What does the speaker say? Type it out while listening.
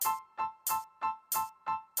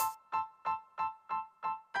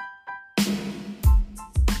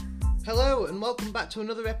Hello and welcome back to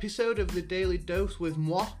another episode of the Daily Dose with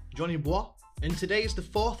moi, Johnny Bois, and today is the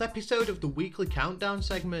 4th episode of the weekly countdown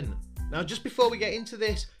segment. Now just before we get into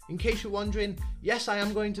this, in case you're wondering, yes I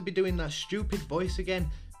am going to be doing that stupid voice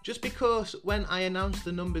again, just because when I announce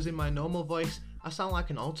the numbers in my normal voice, I sound like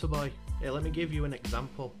an altar boy. Here, let me give you an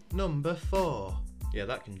example. Number 4. Yeah,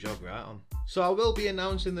 that can jog right on. So I will be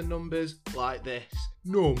announcing the numbers like this.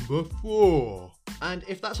 Number 4. And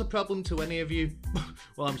if that's a problem to any of you,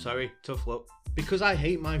 well, I'm sorry, tough luck. Because I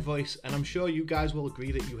hate my voice, and I'm sure you guys will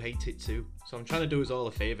agree that you hate it too. So I'm trying to do us all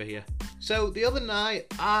a favour here. So the other night,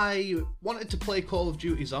 I wanted to play Call of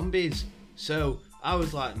Duty Zombies. So I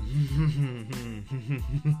was like,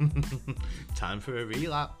 time for a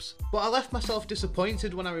relapse. But I left myself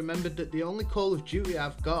disappointed when I remembered that the only Call of Duty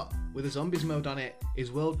I've got with a zombies mode on it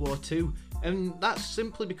is World War II. And that's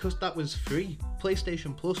simply because that was free.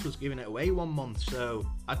 PlayStation Plus was giving it away 1 month, so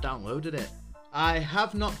I downloaded it. I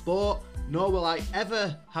have not bought, nor will I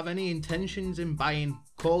ever have any intentions in buying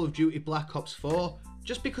Call of Duty Black Ops 4,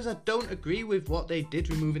 just because I don't agree with what they did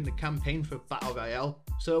removing the campaign for Battle Royale.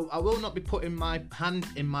 So I will not be putting my hand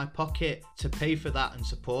in my pocket to pay for that and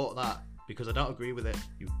support that, because I don't agree with it,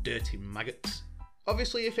 you dirty maggots.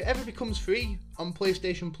 Obviously, if it ever becomes free on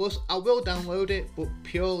PlayStation Plus, I will download it, but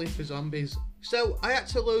purely for zombies. So I had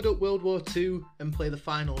to load up World War II and play the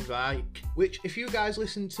Final Reich, which if you guys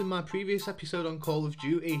listened to my previous episode on Call of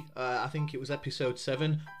Duty, I think it was episode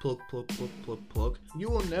 7, plug,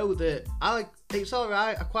 you will know that it's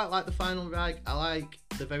alright, I quite like the Final Reich. I like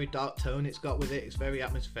the very dark tone it's got with it, it's very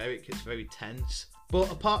atmospheric, it's very tense.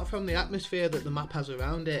 But apart from the atmosphere that the map has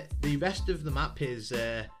around it, the rest of the map is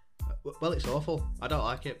well, it's awful. I don't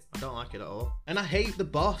like it. I don't like it at all. And I hate the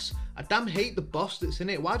boss. I damn hate the boss that's in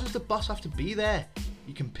it. Why does the boss have to be there?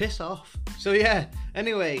 You can piss off. So yeah,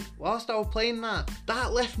 anyway, whilst I was playing that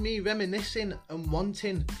left me reminiscing and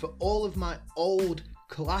wanting for all of my old,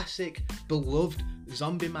 classic, beloved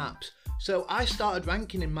zombie maps. So I started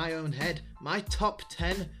ranking in my own head my top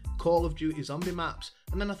 10 Call of Duty zombie maps.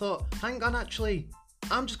 And then I thought, hang on, actually,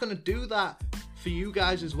 I'm just going to do that for you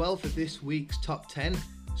guys as well for this week's top 10.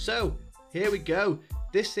 So, here we go.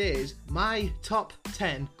 This is my top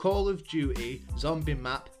 10 Call of Duty zombie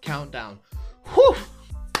map countdown. Whew!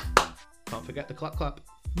 Can't forget the clap clap.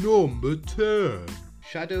 Number 10.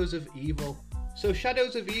 Shadows of Evil. So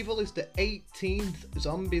Shadows of Evil is the 18th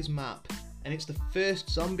zombies map, and it's the first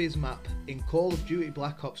zombies map in Call of Duty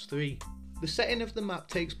Black Ops 3. The setting of the map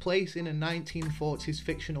takes place in a 1940s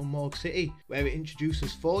fictional morgue city, where it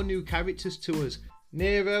introduces 4 new characters to us.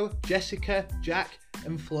 Nero, Jessica, Jack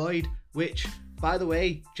and Floyd, which, by the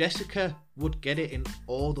way, Jessica would get it in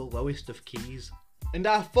all the lowest of keys. And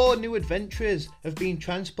our 4 new adventurers have been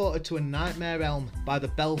transported to a nightmare realm by the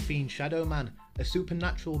Bell-fiend Shadow Man, a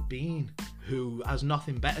supernatural being who has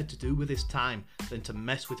nothing better to do with his time than to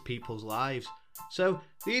mess with people's lives. So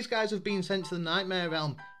these guys have been sent to the nightmare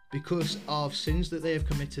realm because of sins that they have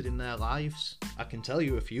committed in their lives. I can tell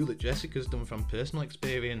you a few that Jessica's done from personal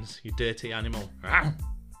experience, you dirty animal.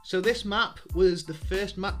 So this map was the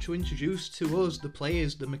first map to introduce to us, the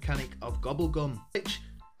players, the mechanic of Gobblegum, which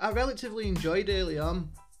I relatively enjoyed early on,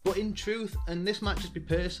 but in truth, and this might just be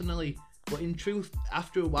personally, but in truth,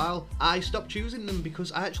 after a while, I stopped choosing them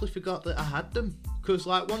because I actually forgot that I had them. Because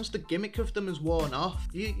like once the gimmick of them is worn off,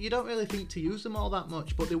 you don't really think to use them all that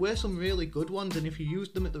much, but there were some really good ones, and if you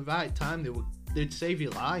used them at the right time, they'd save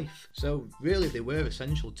your life. So really they were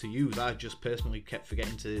essential to use, I just personally kept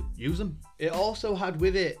forgetting to use them. It also had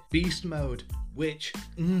with it Beast Mode, which,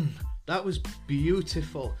 that was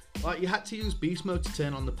beautiful. Like you had to use Beast Mode to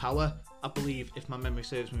turn on the power, I believe, if my memory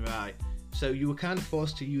serves me right. So you were kind of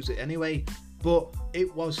forced to use it anyway, but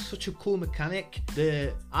it was such a cool mechanic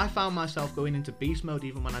that I found myself going into Beast Mode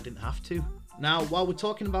even when I didn't have to. Now, while we're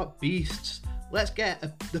talking about beasts, let's get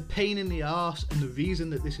the pain in the arse and the reason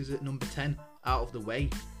that this is at number 10 out of the way.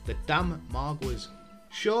 The damn Margwas.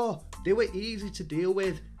 Sure, they were easy to deal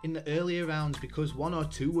with in the earlier rounds because 1 or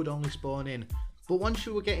 2 would only spawn in. But once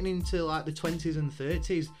you were getting into like the 20s and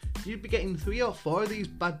 30s, you'd be getting 3 or 4 of these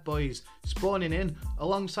bad boys spawning in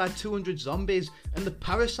alongside 200 zombies and the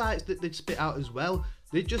parasites that they'd spit out as well.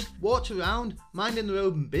 They just walked around, minding their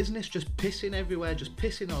own business, just pissing everywhere, just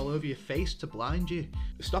pissing all over your face to blind you.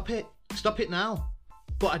 Stop it. Stop it now.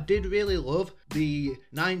 But I did really love the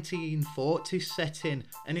 1940s setting,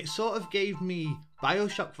 and it sort of gave me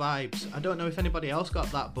Bioshock vibes. I don't know if anybody else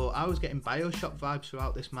got that, but I was getting Bioshock vibes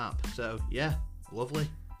throughout this map. So yeah, lovely.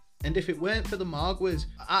 And if it weren't for the Margwas,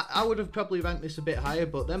 I would have probably ranked this a bit higher,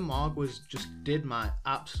 but them Margwas just did my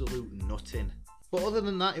absolute nutting. But other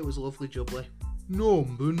than that, it was lovely jubbly.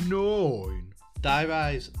 Number 9. Die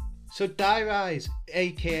Rise. So Die Rise,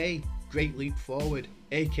 aka Great Leap Forward,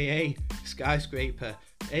 aka Skyscraper,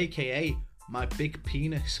 aka My Big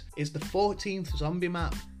Penis, is the 14th zombie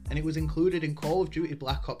map, and it was included in Call of Duty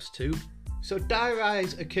Black Ops 2. So Die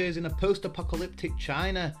Rise occurs in a post-apocalyptic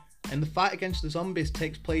China, and the fight against the zombies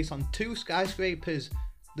takes place on 2 skyscrapers.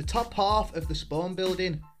 The top half of the spawn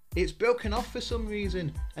building, it's broken off for some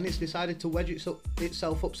reason, and it's decided to wedge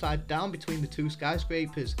itself upside down between the 2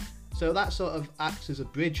 skyscrapers. So that sort of acts as a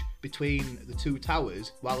bridge between the 2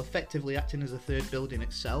 towers, while effectively acting as a 3rd building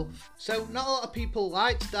itself. So not a lot of people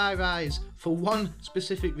liked Die Rise for one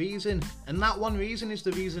specific reason, and that one reason is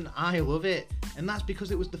the reason I love it, and that's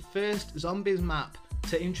because it was the first zombies map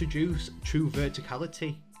to introduce true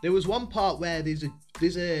verticality. There was one part where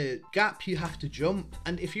there's a gap you have to jump,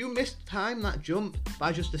 and if you mistime that jump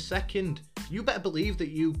by just a second, you better believe that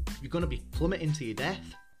you're going to be plummeting to your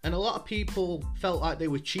death. And a lot of people felt like they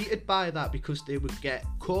were cheated by that because they would get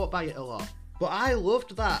caught by it a lot. But I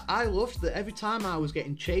loved that. I loved that every time I was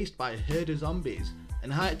getting chased by a herd of zombies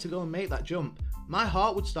and I had to go and make that jump, my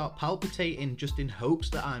heart would start palpitating just in hopes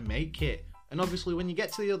that I make it. And obviously when you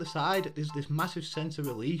get to the other side, there's this massive sense of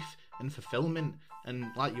relief and fulfillment, and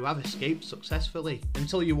like you have escaped successfully,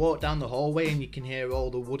 until you walk down the hallway and you can hear all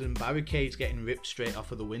the wooden barricades getting ripped straight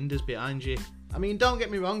off of the windows behind you. I mean, don't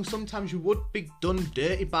get me wrong, sometimes you would be done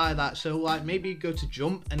dirty by that, so like maybe you go to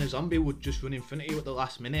jump and a zombie would just run in front of you at the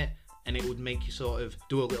last minute and it would make you sort of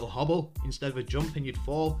do a little hobble instead of a jump and you'd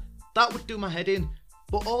fall. That would do my head in.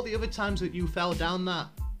 But all the other times that you fell down that,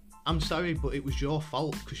 I'm sorry, but it was your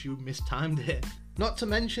fault because you mistimed it. Not to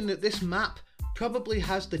mention that this map probably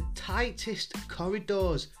has the tightest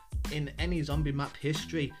corridors in any zombie map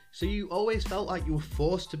history, so you always felt like you were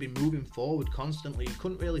forced to be moving forward constantly. You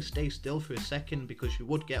couldn't really stay still for a second because you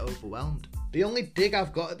would get overwhelmed. The only dig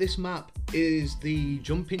I've got at this map is the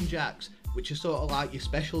jumping jacks, which are sort of like your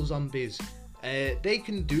special zombies. They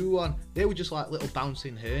can do one. They were just like little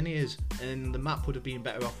bouncing hernias, and the map would have been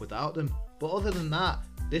better off without them. But other than that,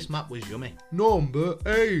 this map was yummy. Number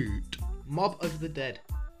 8. Mob of the Dead.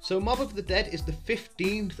 So Mob of the Dead is the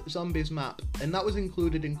 15th zombies map, and that was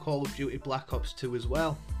included in Call of Duty Black Ops 2 as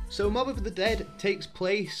well. So Mob of the Dead takes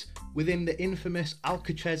place within the infamous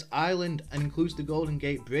Alcatraz Island and includes the Golden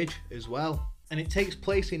Gate Bridge as well. And it takes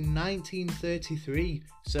place in 1933,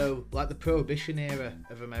 so like the Prohibition era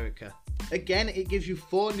of America. Again, it gives you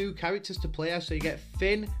 4 new characters to play as, so you get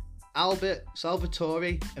Finn, Albert,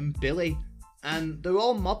 Salvatore and Billy, and they're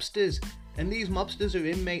all mobsters. And these mobsters are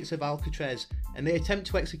inmates of Alcatraz, and they attempt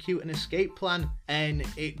to execute an escape plan, and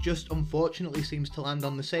it just unfortunately seems to land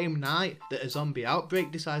on the same night that a zombie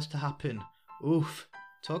outbreak decides to happen. Oof,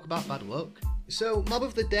 talk about bad luck. So Mob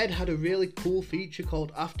of the Dead had a really cool feature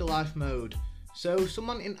called Afterlife Mode. So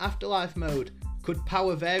someone in Afterlife Mode could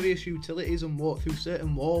power various utilities and walk through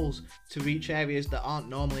certain walls to reach areas that aren't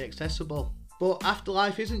normally accessible. But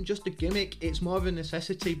Afterlife isn't just a gimmick, it's more of a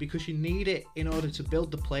necessity because you need it in order to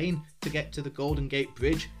build the plane to get to the Golden Gate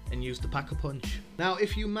Bridge and use the Pack-a-Punch. Now,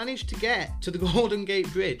 if you manage to get to the Golden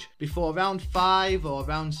Gate Bridge before round 5 or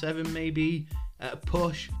round 7 maybe, at a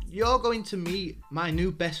push, you're going to meet my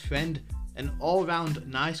new best friend, an all-round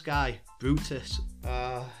nice guy, Brutus.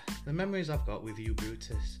 The memories I've got with you,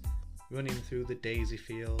 Brutus. Running through the daisy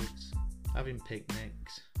fields, having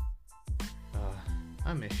picnics.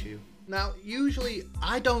 I miss you. Now, usually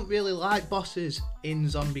I don't really like bosses in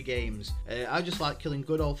zombie games. I just like killing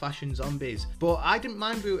good old-fashioned zombies. But I didn't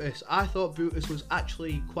mind Brutus. I thought Brutus was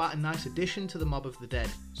actually quite a nice addition to the Mob of the Dead.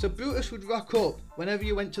 So Brutus would rock up whenever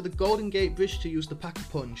you went to the Golden Gate Bridge to use the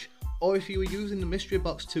Pack-a-Punch, or if you were using the mystery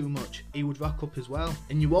box too much, he would rock up as well.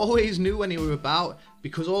 And you always knew when he were about,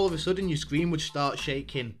 because all of a sudden your screen would start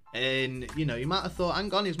shaking. And, you know, you might have thought,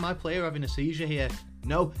 hang on, is my player having a seizure here?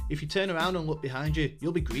 No, if you turn around and look behind you,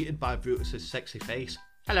 you'll be greeted by Brutus's sexy face.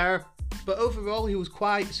 Hello. But overall, he was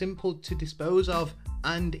quite simple to dispose of,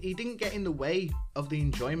 and he didn't get in the way of the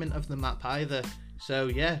enjoyment of the map either. So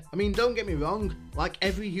yeah, I mean, don't get me wrong, like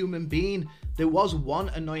every human being, there was one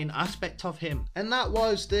annoying aspect of him, and that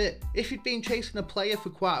was that if he'd been chasing a player for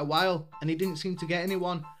quite a while and he didn't seem to get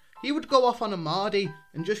anyone, he would go off on a Mardy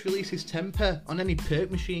and just release his temper on any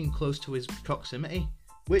perk machine close to his proximity,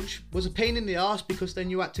 which was a pain in the arse because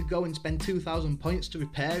then you had to go and spend 2,000 points to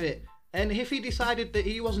repair it. And if he decided that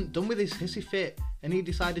he wasn't done with his hissy fit and he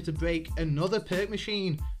decided to break another perk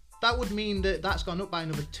machine, that would mean that that's gone up by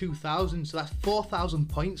another 2,000, so that's 4,000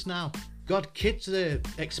 points now. God, kids are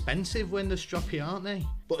expensive when they're stroppy, aren't they?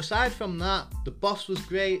 But aside from that, the boss was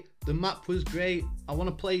great, the map was great, I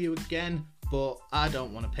want to play you again, but I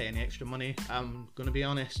don't want to pay any extra money, I'm going to be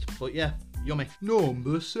honest. But yeah, yummy.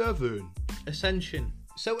 Number 7. Ascension.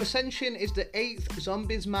 So Ascension is the 8th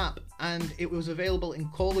Zombies map, and it was available in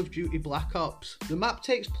Call of Duty Black Ops. The map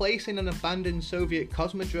takes place in an abandoned Soviet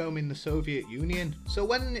cosmodrome in the Soviet Union. So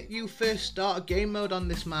when you first start a game mode on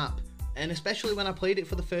this map, and especially when I played it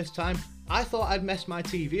for the first time, I thought I'd messed my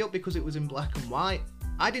TV up because it was in black and white.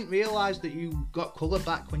 I didn't realise that you got colour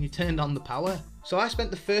back when you turned on the power. So I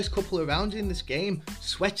spent the first couple of rounds in this game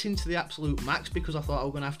sweating to the absolute max because I thought I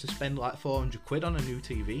was going to have to spend like 400 quid on a new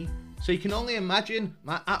TV. So you can only imagine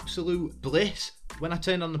my absolute bliss when I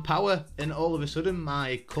turned on the power and all of a sudden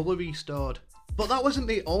my colour restored. But that wasn't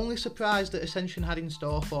the only surprise that Ascension had in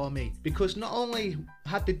store for me, because not only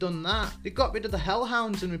had they done that, they got rid of the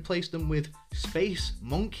Hellhounds and replaced them with space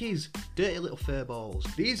monkeys, dirty little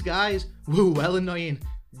furballs. These guys were well annoying,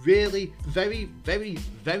 really very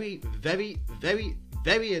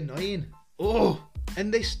annoying. Oh,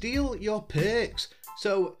 and they steal your perks.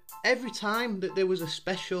 So every time that there was a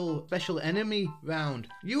special enemy round,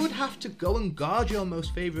 you would have to go and guard your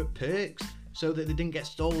most favourite perks so that they didn't get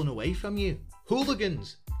stolen away from you.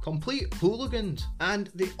 Hooligans, complete hooligans. And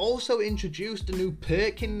they also introduced a new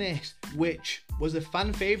perk in this, which was a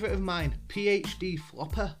fan favourite of mine, PhD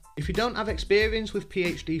Flopper. If you don't have experience with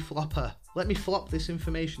PhD Flopper, let me flop this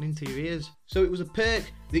information into your ears. So it was a perk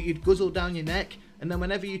that you'd guzzle down your neck, and then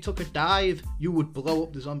whenever you took a dive, you would blow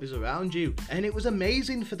up the zombies around you. And it was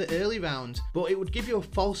amazing for the early rounds, but it would give you a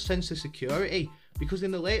false sense of security, because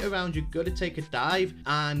in the later rounds you'd go to take a dive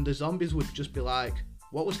and the zombies would just be like,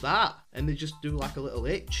 what was that? And they just do like a little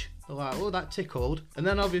itch. They're like, oh, that tickled. And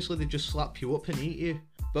then obviously they just slap you up and eat you.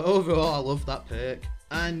 But overall, I love that perk.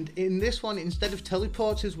 And in this one, instead of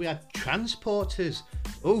teleporters, we had transporters.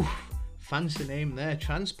 Ooh, fancy name there,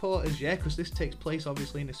 transporters, yeah, because this takes place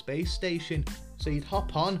obviously in a space station. So you'd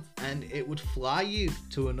hop on and it would fly you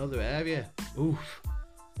to another area. Oof,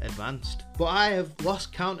 advanced. But I have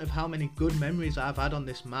lost count of how many good memories I've had on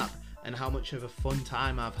this map and how much of a fun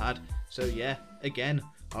time I've had. So yeah, again,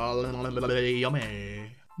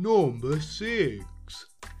 yummy. Number 6,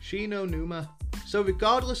 Shino Numa. So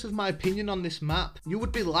regardless of my opinion on this map, you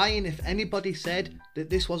would be lying if anybody said that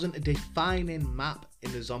this wasn't a defining map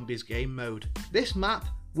in the Zombies game mode. This map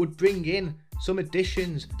would bring in some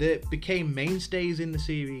additions that became mainstays in the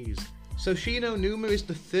series. So Shino Numa is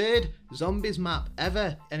the 3rd Zombies map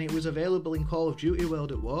ever, and it was available in Call of Duty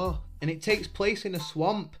World at War. And it takes place in a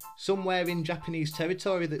swamp, somewhere in Japanese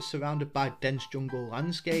territory that's surrounded by dense jungle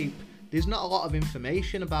landscape. There's not a lot of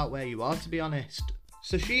information about where you are, to be honest.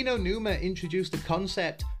 So Shino Numa introduced the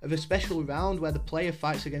concept of a special round where the player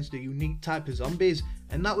fights against a unique type of zombies,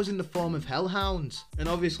 and that was in the form of Hellhounds. And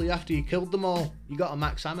obviously after you killed them all, you got a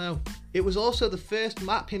max ammo. It was also the first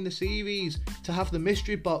map in the series to have the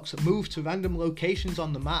mystery box move to random locations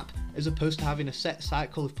on the map, as opposed to having a set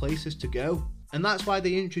cycle of places to go. And that's why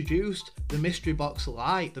they introduced the mystery box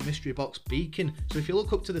light, the mystery box beacon. So if you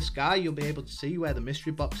look up to the sky, you'll be able to see where the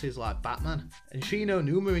mystery box is, like Batman. And Shino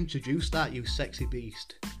Numa introduced that, you sexy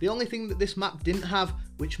beast. The only thing that this map didn't have,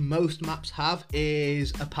 which most maps have,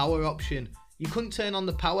 is a power option. You couldn't turn on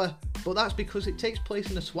the power, but that's because it takes place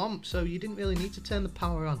in a swamp, so you didn't really need to turn the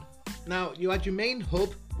power on. Now, you had your main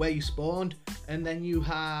hub where you spawned, and then you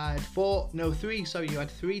had you had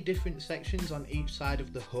 3 different sections on each side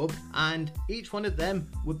of the hub, and each one of them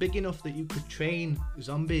were big enough that you could train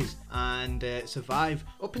zombies and survive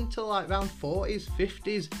up until like round 40s,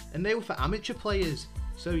 50s, and they were for amateur players.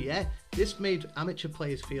 So yeah, this made amateur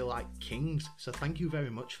players feel like kings, so thank you very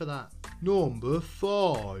much for that. Number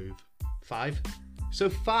 5. So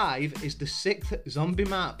 5 is the 6th zombie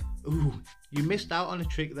map. Ooh, you missed out on a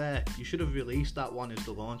trick there. You should have released that one as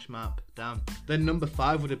the launch map. Damn. Then number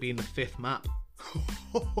 5 would have been the 5th map.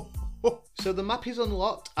 So the map is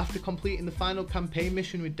unlocked after completing the final campaign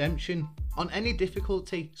mission Redemption on any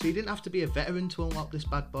difficulty, so you didn't have to be a veteran to unlock this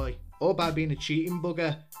bad boy, or by being a cheating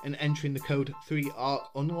bugger and entering the code 3ARC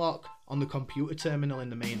unlock on the computer terminal in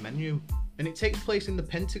the main menu. And it takes place in the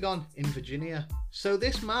Pentagon in Virginia. So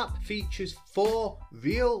this map features 4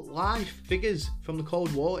 real life figures from the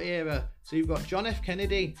Cold War era. So you've got John F.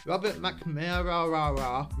 Kennedy, Robert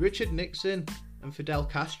McNamara, Richard Nixon, and Fidel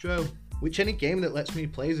Castro. Which any game that lets me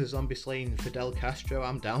play as a zombie slaying Fidel Castro,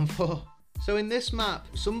 I'm down for. So in this map,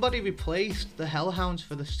 somebody replaced the Hellhounds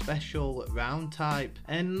for the special round type,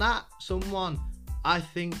 and that someone, I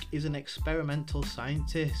think, is an experimental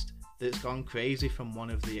scientist that's gone crazy from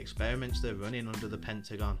one of the experiments they're running under the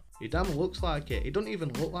Pentagon. He damn looks like it. He doesn't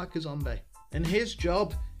even look like a zombie. And his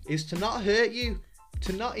job is to not hurt you,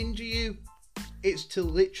 to not injure you. It's to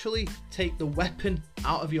literally take the weapon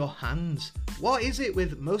out of your hands. What is it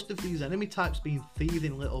with most of these enemy types being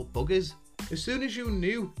thieving little buggers? As soon as you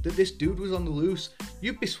knew that this dude was on the loose,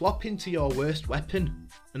 you'd be swapping to your worst weapon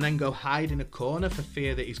and then go hide in a corner for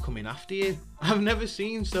fear that he's coming after you. I've never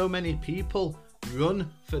seen so many people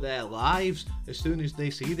run for their lives as soon as they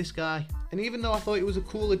see this guy. And even though I thought it was a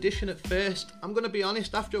cool addition at first, I'm gonna be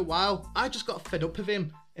honest, after a while I just got fed up of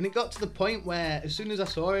him, and it got to the point where as soon as I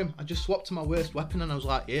saw him I just swapped to my worst weapon and I was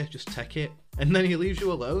like, yeah, just take it, and then he leaves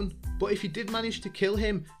you alone. But if you did manage to kill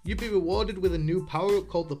him, you'd be rewarded with a new power up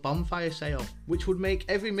called the bonfire sale, which would make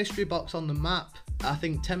every mystery box on the map, I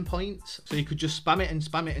think, 10 points, so you could just spam it and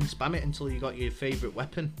spam it and spam it until you got your favourite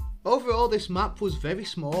weapon. Overall, this map was very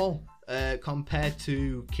small compared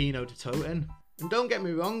to Kino de Toten. And don't get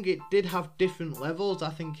me wrong, it did have different levels. I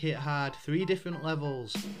think it had 3 different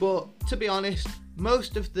levels. But to be honest,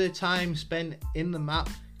 most of the time spent in the map,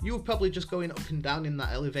 you were probably just going up and down in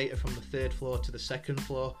that elevator from the 3rd floor to the 2nd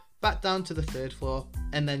floor, back down to the 3rd floor,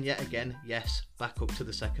 and then yet again, yes, back up to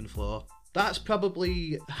the 2nd floor. That's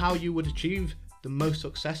probably how you would achieve the most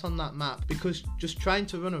success on that map, because just trying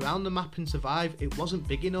to run around the map and survive, it wasn't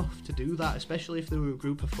big enough to do that, especially if there were a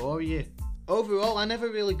group of 4 of you. Overall, I never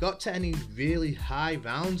really got to any really high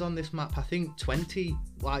rounds on this map. I think 20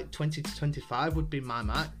 to 25 would be my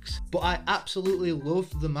max. But I absolutely love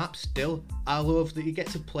the map still. I love that you get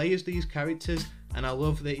to play as these characters, and I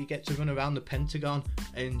love that you get to run around the Pentagon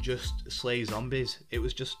and just slay zombies. It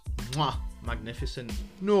was just magnificent.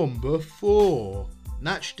 Number 4.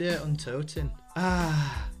 Nach der Untoten.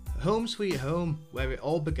 Home sweet home, where it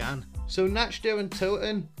all began. So Nach der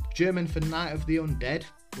Untoten, German for Night of the Undead,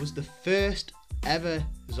 was the first ever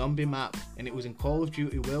zombie map, and it was in Call of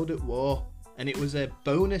Duty World at War, and it was a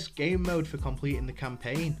bonus game mode for completing the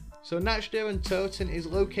campaign. So Nach der Untoten is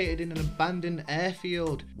located in an abandoned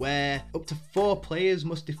airfield where up to 4 players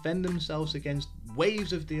must defend themselves against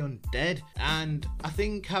waves of the undead. And I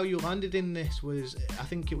think how you landed in this was, I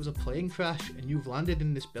think it was a plane crash, and you've landed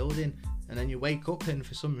in this building and then you wake up and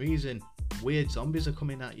for some reason weird zombies are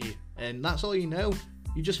coming at you, and that's all you know.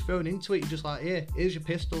 You're just thrown into it. You're just like, here, here's your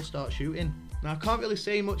pistol, start shooting. Now I can't really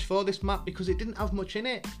say much for this map because it didn't have much in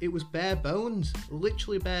it. It was bare bones,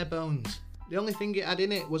 literally bare bones. The only thing it had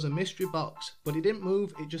in it was a mystery box, but it didn't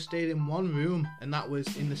move, it just stayed in one room, and that was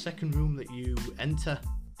in the 2nd room that you enter.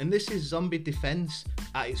 And this is zombie defense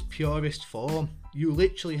at its purest form. You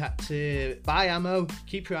literally had to buy ammo,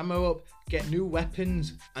 keep your ammo up, get new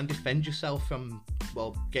weapons, and defend yourself from,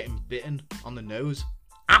 well, getting bitten on the nose.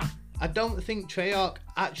 Ow! I don't think Treyarch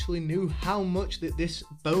actually knew how much that this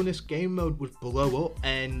bonus game mode would blow up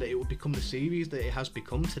and it would become the series that it has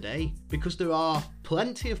become today, because there are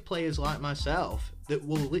plenty of players like myself that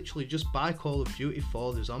will literally just buy Call of Duty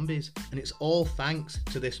for the zombies, and it's all thanks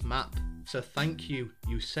to this map. So thank you,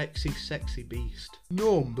 you sexy, sexy beast.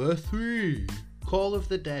 Number 3. Call of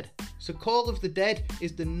the Dead. So Call of the Dead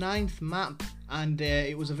is the 9th map, and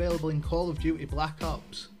it was available in Call of Duty Black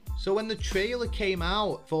Ops. So when the trailer came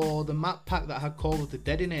out for the map pack that had Call of the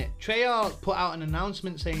Dead in it, Treyarch put out an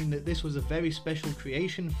announcement saying that this was a very special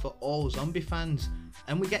creation for all zombie fans,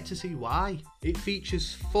 and we get to see why. It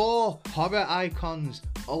features 4 horror icons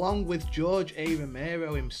along with George A.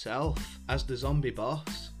 Romero himself as the zombie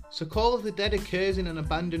boss. So Call of the Dead occurs in an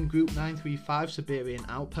abandoned Group 935 Siberian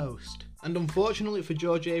outpost. And unfortunately for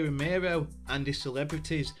George A. Romero and his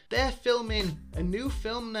celebrities, they're filming a new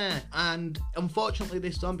film there, and unfortunately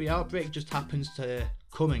this zombie outbreak just happens to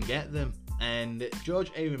come and get them, and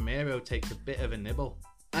George A. Romero takes a bit of a nibble.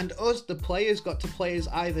 And us, the players, got to play as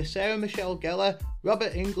either Sarah Michelle Gellar,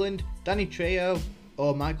 Robert Englund, Danny Trejo,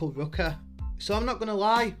 or Michael Rooker. So I'm not gonna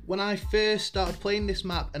lie, when I first started playing this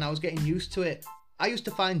map and I was getting used to it, I used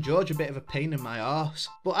to find George a bit of a pain in my arse.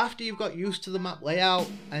 But after you've got used to the map layout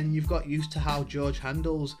and you've got used to how George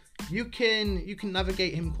handles, you can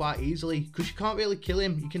navigate him quite easily, because you can't really kill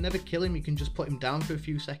him. You can never kill him, you can just put him down for a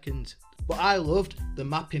few seconds. But I loved the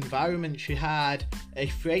map environment. She had a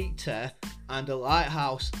freighter and a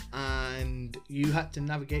lighthouse, and you had to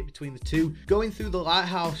navigate between the two. Going through the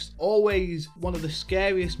lighthouse, always one of the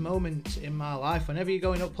scariest moments in my life. Whenever you're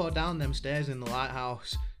going up or down them stairs in the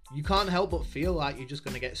lighthouse, you can't help but feel like you're just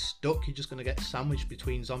going to get stuck, you're just going to get sandwiched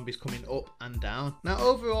between zombies coming up and down. Now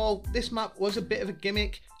overall, this map was a bit of a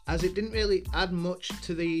gimmick, as it didn't really add much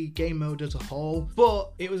to the game mode as a whole,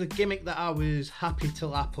 but it was a gimmick that I was happy to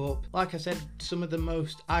lap up. Like I said, some of the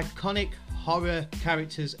most iconic horror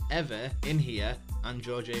characters ever in here, and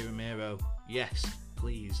George A. Romero. Yes,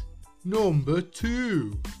 please. Number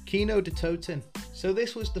 2. Kino de Toten. So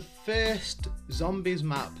this was the first zombies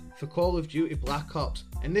map for Call of Duty Black Ops,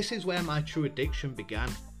 and this is where my true addiction began.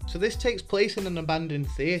 So this takes place in an abandoned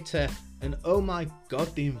theatre, and oh my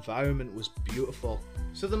god, the environment was beautiful.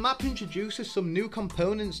 So the map introduces some new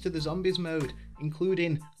components to the zombies mode,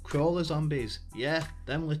 including crawler zombies. Yeah,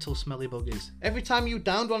 them little smelly buggers. Every time you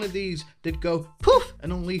downed one of these, they'd go poof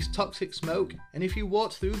and unleash toxic smoke, and if you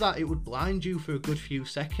walked through that, it would blind you for a good few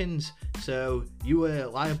seconds, so you were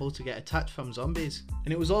liable to get attacked from zombies.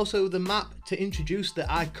 And it was also the map to introduce the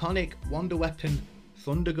iconic wonder weapon,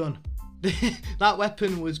 Thunder Gun. That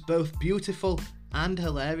weapon was both beautiful and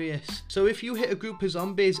hilarious. So if you hit a group of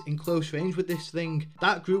zombies in close range with this thing,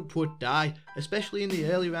 that group would die, especially in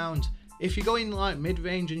the early rounds. If you're going like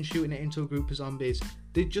mid-range and shooting it into a group of zombies,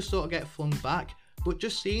 they'd just sort of get flung back. But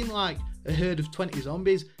just seeing like a herd of 20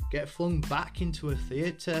 zombies get flung back into a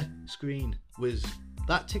theatre screen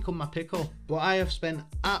that tickled my pickle. But I have spent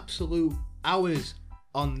absolute hours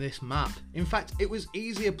on this map. In fact, it was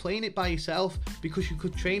easier playing it by yourself because you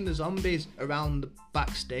could train the zombies around the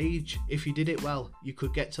backstage. If you did it well, you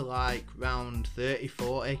could get to like round 30,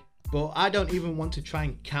 40. But I don't even want to try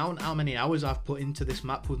and count how many hours I've put into this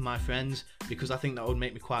map with my friends because I think that would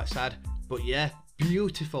make me quite sad. But yeah,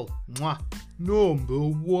 beautiful. Mwah. Number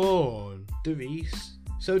 1. Derice.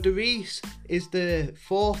 So Derice is the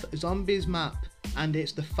 4th zombies map, and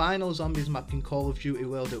it's the final zombies map in Call of Duty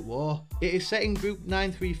World at War. It is set in Group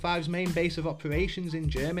 935's main base of operations in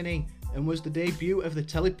Germany, and was the debut of the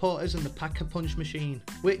teleporters and the Pack-a-Punch machine,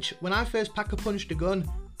 which, when I first Pack-a-Punched a gun,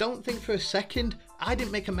 don't think for a second I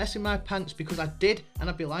didn't make a mess in my pants, because I did, and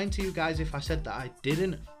I'd be lying to you guys if I said that I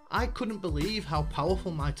didn't. I couldn't believe how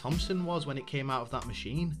powerful my Thompson was when it came out of that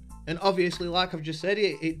machine. And obviously, like I've just said,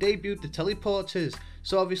 it debuted the teleporters,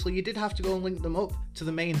 so obviously you did have to go and link them up to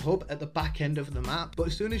the main hub at the back end of the map. But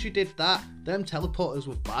as soon as you did that, them teleporters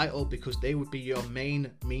were vital because they would be your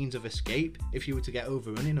main means of escape if you were to get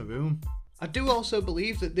overrun in a room. I do also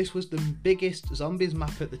believe that this was the biggest zombies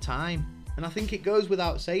map at the time, and I think it goes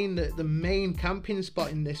without saying that the main camping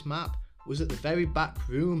spot in this map was at the very back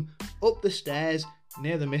room, up the stairs,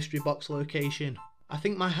 near the mystery box location. I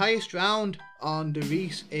think my highest round on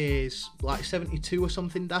Derice is like 72 or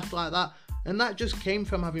something daft like that, and that just came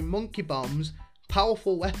from having monkey bombs,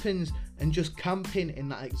 powerful weapons, and just camping in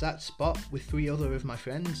that exact spot with 3 other of my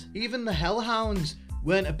friends. Even the hellhounds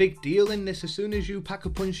weren't a big deal in this. As soon as you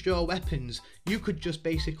Pack-a-Punched your weapons, you could just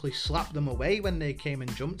basically slap them away when they came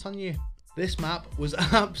and jumped on you. This map was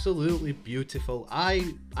absolutely beautiful.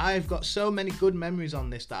 I've got so many good memories on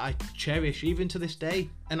this that I cherish even to this day.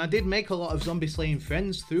 And I did make a lot of zombie slaying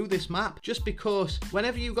friends through this map, just because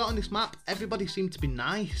whenever you got on this map, everybody seemed to be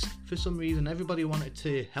nice for some reason. Everybody wanted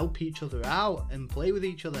to help each other out and play with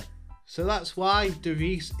each other. So that's why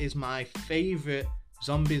Derice is my favourite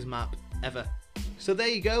zombies map ever. So there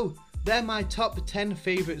you go. They're my top 10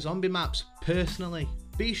 favourite zombie maps personally.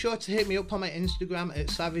 Be sure to hit me up on my Instagram at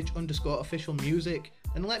savage_officialmusic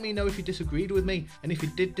and let me know if you disagreed with me, and if you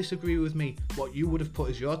did disagree with me, what you would have put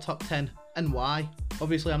as your top 10 and why.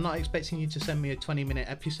 Obviously, I'm not expecting you to send me a 20-minute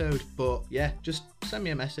episode, but yeah, just send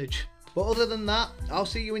me a message. But other than that, I'll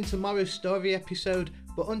see you in tomorrow's story episode.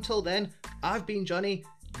 But until then, I've been Johnny,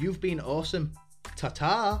 you've been awesome.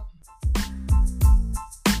 Ta-ta!